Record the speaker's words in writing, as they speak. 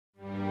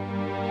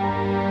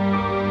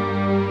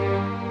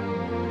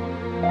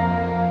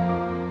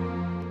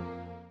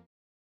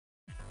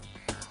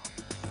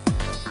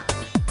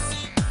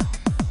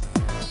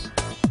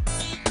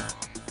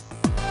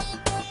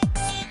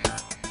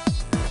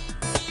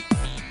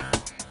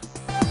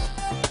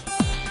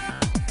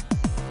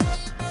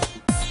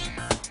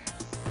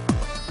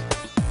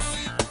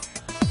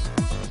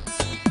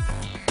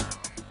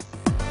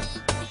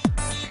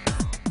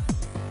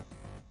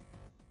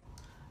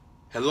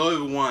Hello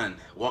everyone,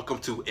 welcome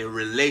to A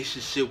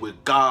Relationship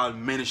with God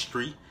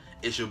Ministry.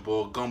 It's your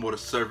boy Gumbo the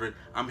Servant.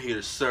 I'm here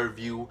to serve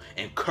you,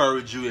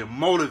 encourage you, and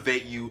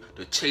motivate you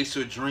to chase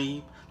your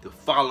dream, to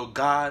follow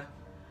God,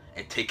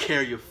 and take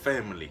care of your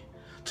family.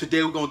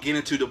 Today we're going to get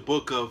into the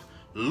book of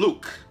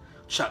Luke,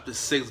 chapter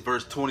 6,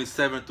 verse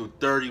 27 through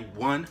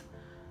 31.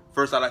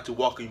 First, I'd like to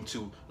welcome you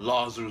to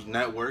Lazarus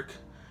Network.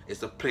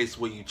 It's a place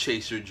where you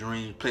chase your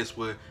dream, a place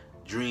where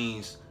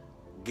dreams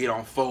get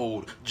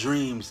unfold,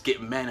 dreams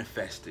get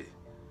manifested.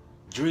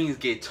 Dreams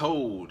get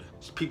told.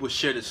 People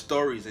share the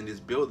stories in this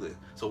building.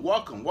 So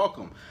welcome.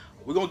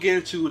 We're gonna get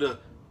into the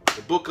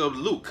book of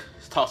Luke.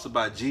 It talks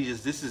about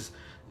Jesus. This is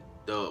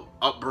the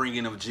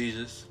upbringing of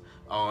Jesus.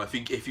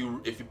 If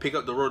you pick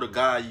up the Word of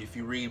God, if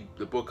you read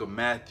the book of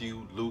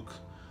Matthew, Luke,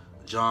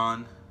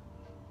 John,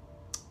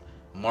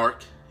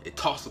 Mark, it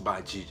talks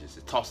about Jesus.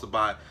 It talks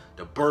about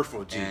the birth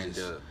of Jesus,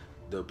 and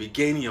the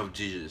beginning of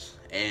Jesus.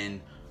 And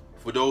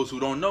for those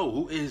who don't know,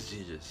 who is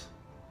Jesus?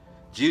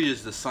 Jesus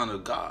is the Son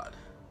of God.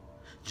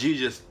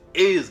 Jesus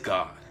is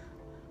God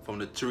from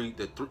the true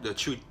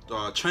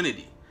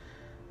Trinity,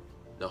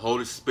 the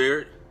Holy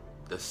Spirit,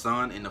 the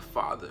Son, and the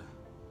Father.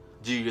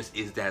 Jesus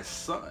is that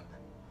Son.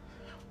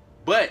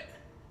 But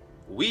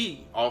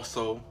we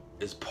also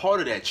is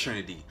part of that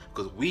Trinity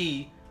because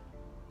we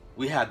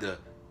have the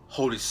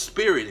Holy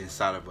Spirit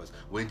inside of us.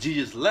 When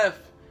Jesus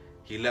left,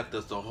 he left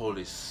us the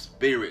Holy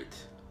Spirit.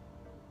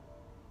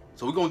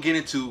 So we're going to get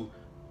into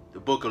the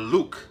book of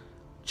Luke,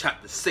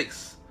 chapter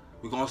 6.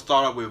 We're going to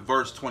start off with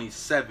verse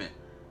 27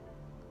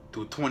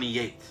 through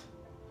 28.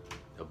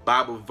 The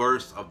Bible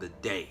verse of the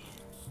day.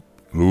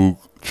 Luke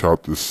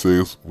chapter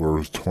 6,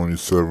 verse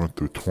 27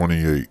 through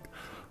 28.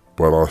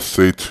 But I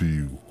say to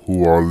you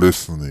who are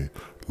listening,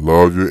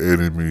 love your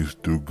enemies,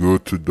 do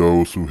good to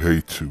those who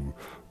hate you,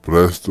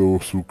 bless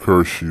those who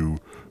curse you,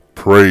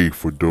 pray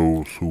for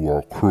those who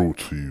are cruel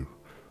to you.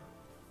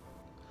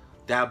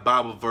 That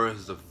Bible verse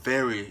is a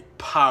very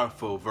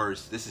powerful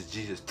verse. This is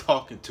Jesus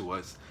talking to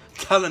us,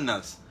 telling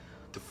us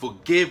to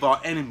forgive our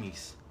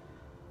enemies,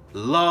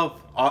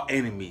 love our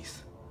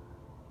enemies,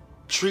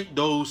 treat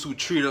those who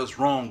treat us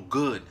wrong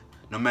good,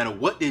 no matter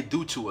what they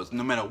do to us,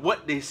 no matter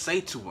what they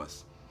say to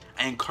us.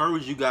 I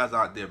encourage you guys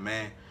out there,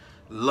 man,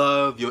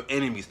 love your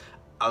enemies.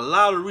 A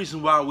lot of the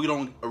reason why we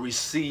don't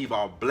receive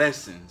our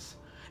blessings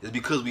is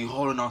because we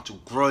holding on to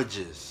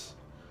grudges,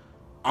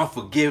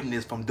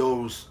 unforgiveness from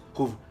those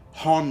who've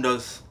harmed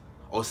us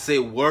or say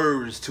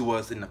words to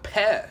us in the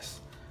past.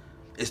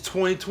 It's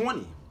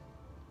 2020.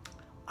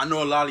 I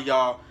know a lot of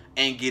y'all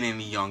ain't getting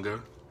any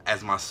younger,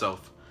 as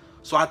myself.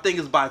 So I think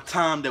it's about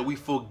time that we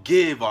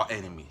forgive our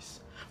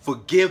enemies.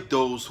 Forgive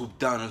those who've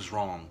done us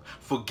wrong.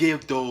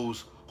 Forgive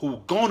those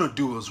who gonna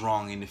do us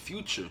wrong in the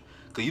future.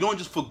 Because you don't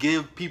just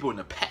forgive people in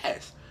the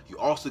past. You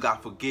also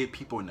got to forgive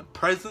people in the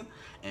present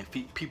and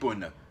people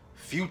in the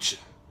future.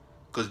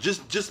 Because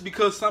just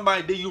because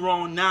somebody did you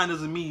wrong now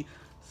doesn't mean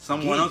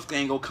someone else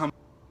ain't gonna come.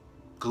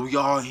 Because we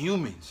all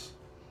humans.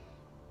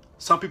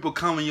 Some people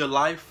come in your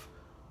life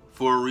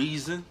for a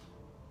reason.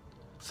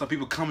 Some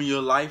people come in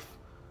your life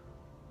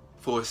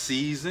for a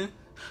season.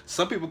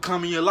 Some people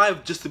come in your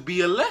life just to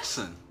be a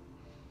lesson.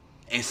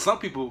 And some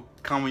people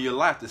come in your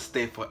life to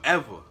stay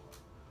forever.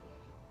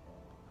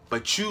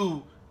 But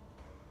you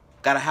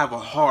gotta have a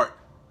heart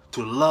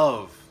to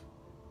love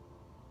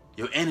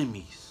your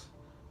enemies.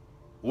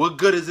 What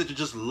good is it to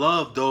just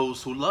love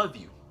those who love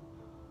you?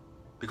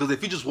 Because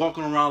if you're just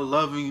walking around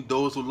loving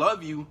those who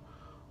love you,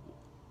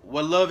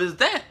 what love is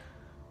that?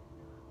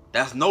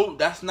 That's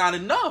not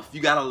enough.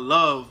 You gotta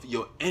love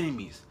your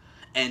enemies.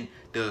 And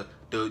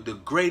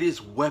the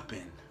greatest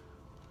weapon,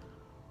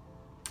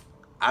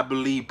 I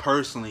believe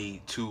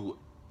personally, to,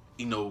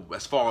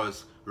 as far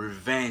as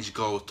revenge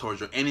goes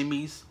towards your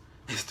enemies,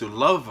 is to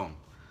love them,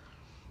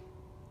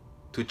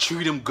 to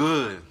treat them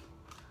good.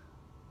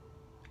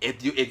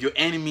 If your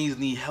enemies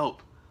need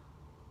help,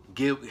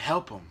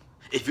 help them.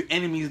 If your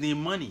enemies need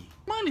money,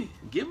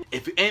 give them.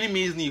 If your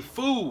enemies need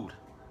food,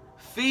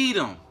 feed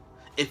them.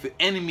 If your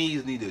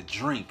enemies need a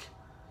drink,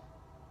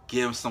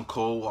 give them some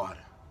cold water.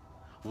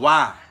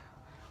 Why?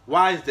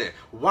 Why is that?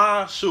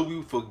 Why should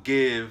we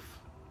forgive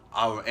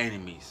our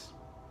enemies?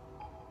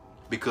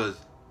 Because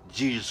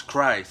Jesus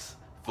Christ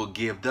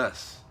forgave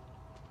us.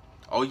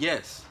 Oh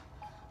yes,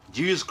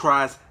 Jesus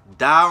Christ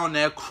died on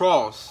that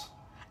cross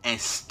and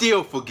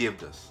still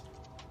forgave us.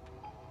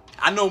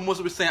 I know most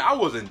of us saying, I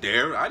wasn't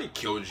there. I didn't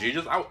kill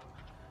Jesus.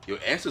 Your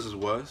ancestors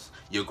was.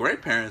 Your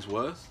grandparents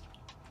was.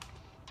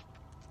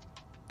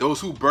 Those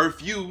who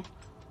birthed you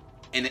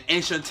in the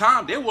ancient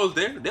time, they was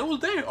there. They was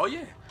there. Oh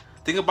yeah.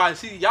 Think about it.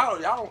 See,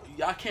 y'all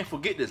can't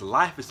forget this.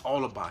 Life is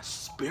all about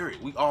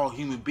spirit. We all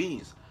human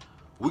beings.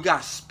 We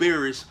got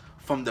spirits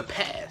from the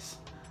past.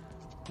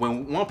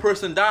 When one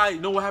person died,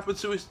 you know what happened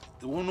to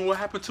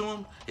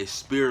him? His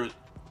spirit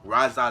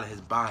rises out of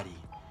his body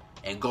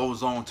and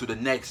goes on to the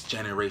next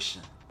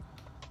generation.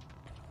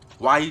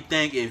 Why you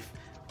think if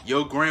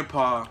your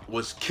grandpa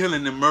was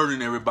killing and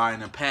murdering everybody in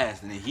the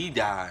past and then he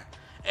died,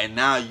 and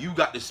now you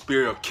got the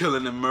spirit of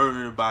killing and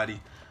murdering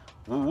everybody,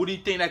 what do you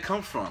think that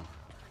comes from?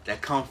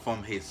 that come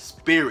from his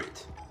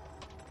spirit.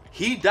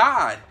 He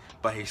died,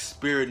 but his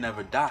spirit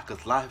never died,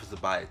 because life is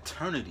about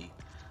eternity.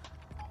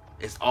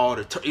 It's all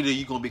either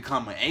you're going to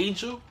become an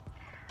angel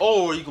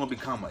or you're going to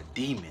become a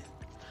demon.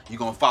 You're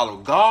going to follow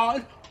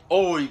God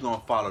or you're going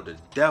to follow the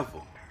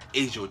devil.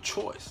 It's your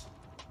choice.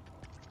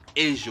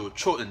 It's your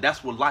choice. And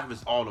that's what life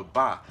is all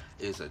about,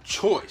 is a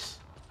choice.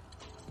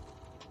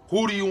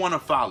 Who do you want to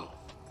follow?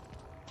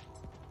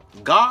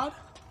 God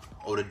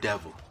or the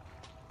devil?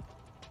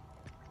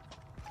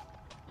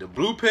 The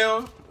blue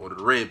pill or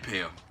the red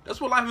pill? That's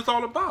what life is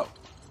all about.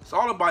 It's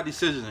all about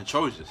decisions and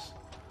choices.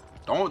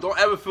 Don't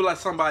ever feel like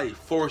somebody's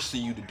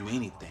forcing you to do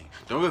anything.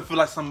 Don't ever feel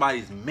like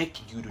somebody's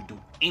making you to do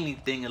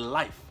anything in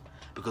life,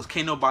 because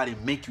can't nobody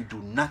make you do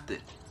nothing.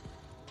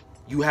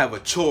 You have a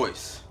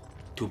choice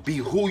to be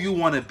who you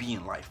want to be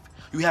in life.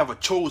 You have a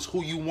choice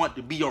who you want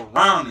to be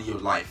around in your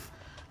life.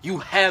 You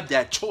have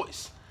that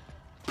choice.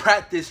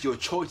 Practice your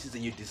choices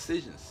and your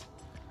decisions.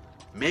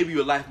 Maybe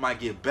your life might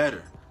get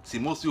better. See,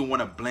 most people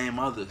want to blame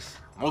others.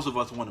 Most of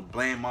us want to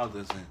blame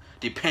others and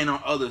depend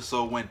on others,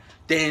 so when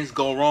things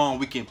go wrong,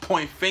 we can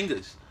point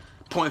fingers.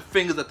 Point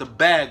fingers at the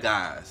bad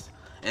guys.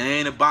 And it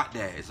ain't about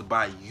that. It's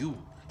about you.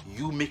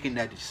 You making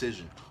that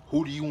decision.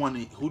 Who do you want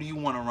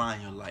around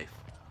in your life?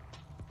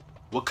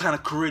 What kind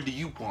of career do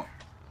you want?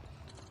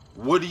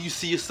 Where do you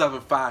see yourself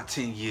in 5,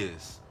 10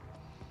 years?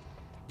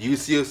 Do you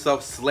see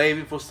yourself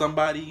slaving for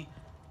somebody?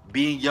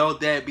 Being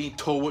yelled at, being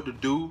told what to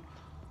do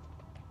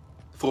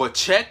for a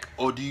check?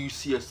 Or do you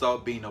see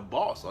yourself being a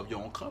boss of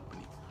your own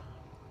company?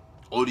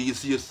 Or do you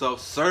see yourself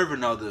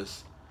serving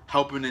others,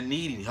 helping the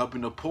needy,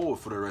 helping the poor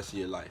for the rest of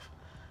your life?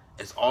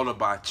 It's all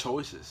about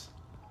choices.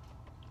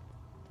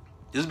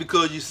 Just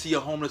because you see a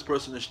homeless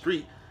person in the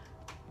street,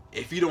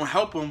 if you don't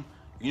help them,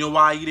 you know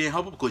why you didn't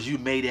help them? Because you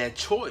made that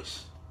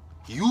choice.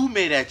 You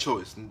made that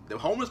choice. The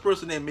homeless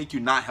person didn't make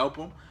you not help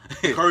them.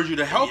 Encourage you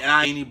to help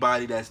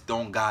anybody that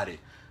don't got it.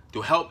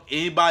 To help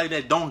anybody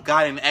that don't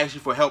got it and ask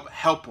you for help,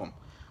 help them.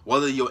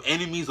 Whether your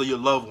enemies or your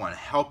loved one,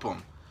 help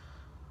them.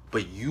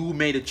 But you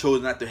made a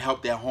choice not to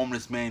help that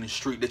homeless man in the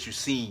street that you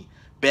seen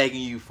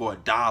begging you for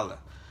 $1.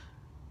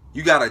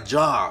 You got a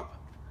job.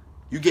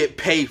 You get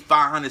paid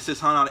 $500,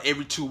 $600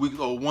 every 2 weeks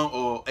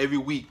or every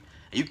week,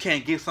 and you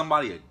can't give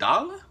somebody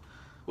 $1?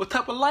 What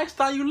type of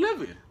lifestyle you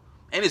living?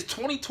 And it's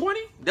 2020?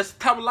 That's the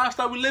type of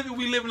lifestyle we live in?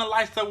 We live in a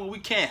lifestyle where we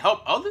can't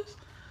help others?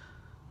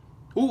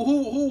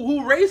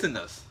 Who raising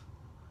us?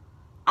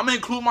 I'm gonna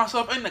include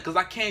myself in that, because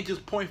I can't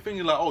just point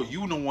fingers like, oh,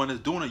 you the one that's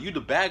doing it, you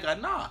the bad guy.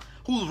 Nah.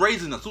 Who's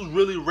raising us? Who's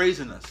really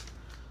raising us?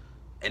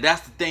 And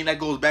that's the thing that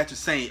goes back to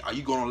saying, are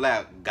you gonna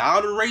allow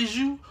God to raise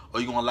you, or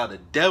are you gonna allow the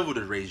devil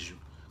to raise you?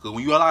 Because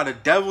when you allow the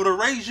devil to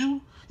raise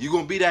you, you're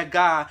gonna be that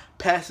guy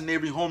passing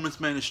every homeless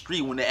man in the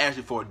street when they ask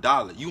you for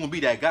 $1. You're gonna be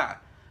that guy,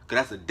 because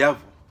that's the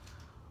devil.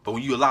 But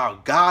when you allow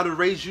God to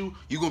raise you,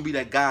 you're gonna be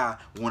that guy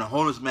when a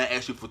homeless man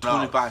asks you for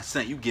 25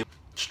 cents, you give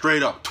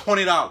straight up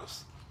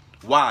 $20.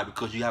 Why?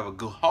 Because you have a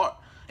good heart.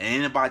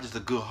 And anybody just a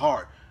good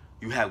heart.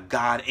 You have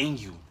God in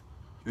you.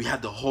 You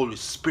have the Holy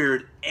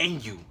Spirit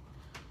in you.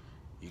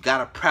 You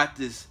gotta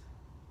practice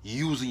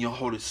using your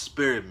Holy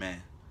Spirit,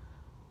 man.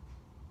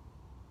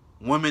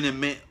 Women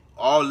and men,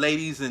 all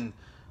ladies and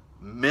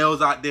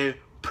males out there,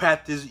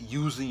 practice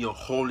using your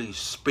Holy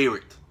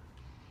Spirit.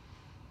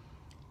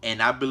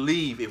 And I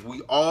believe if we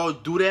all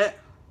do that,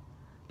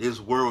 this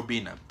world will be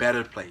in a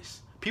better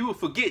place. People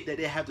forget that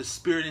they have the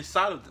Spirit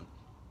inside of them.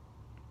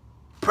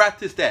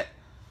 Practice that.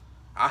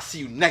 I'll see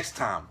you next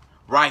time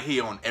right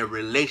here on A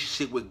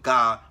Relationship with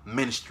God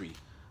Ministry.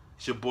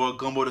 It's your boy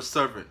Gumbo the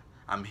Servant.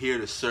 I'm here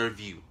to serve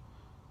you.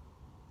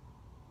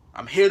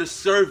 I'm here to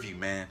serve you,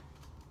 man.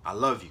 I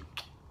love you.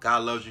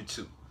 God loves you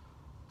too.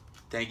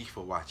 Thank you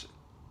for watching.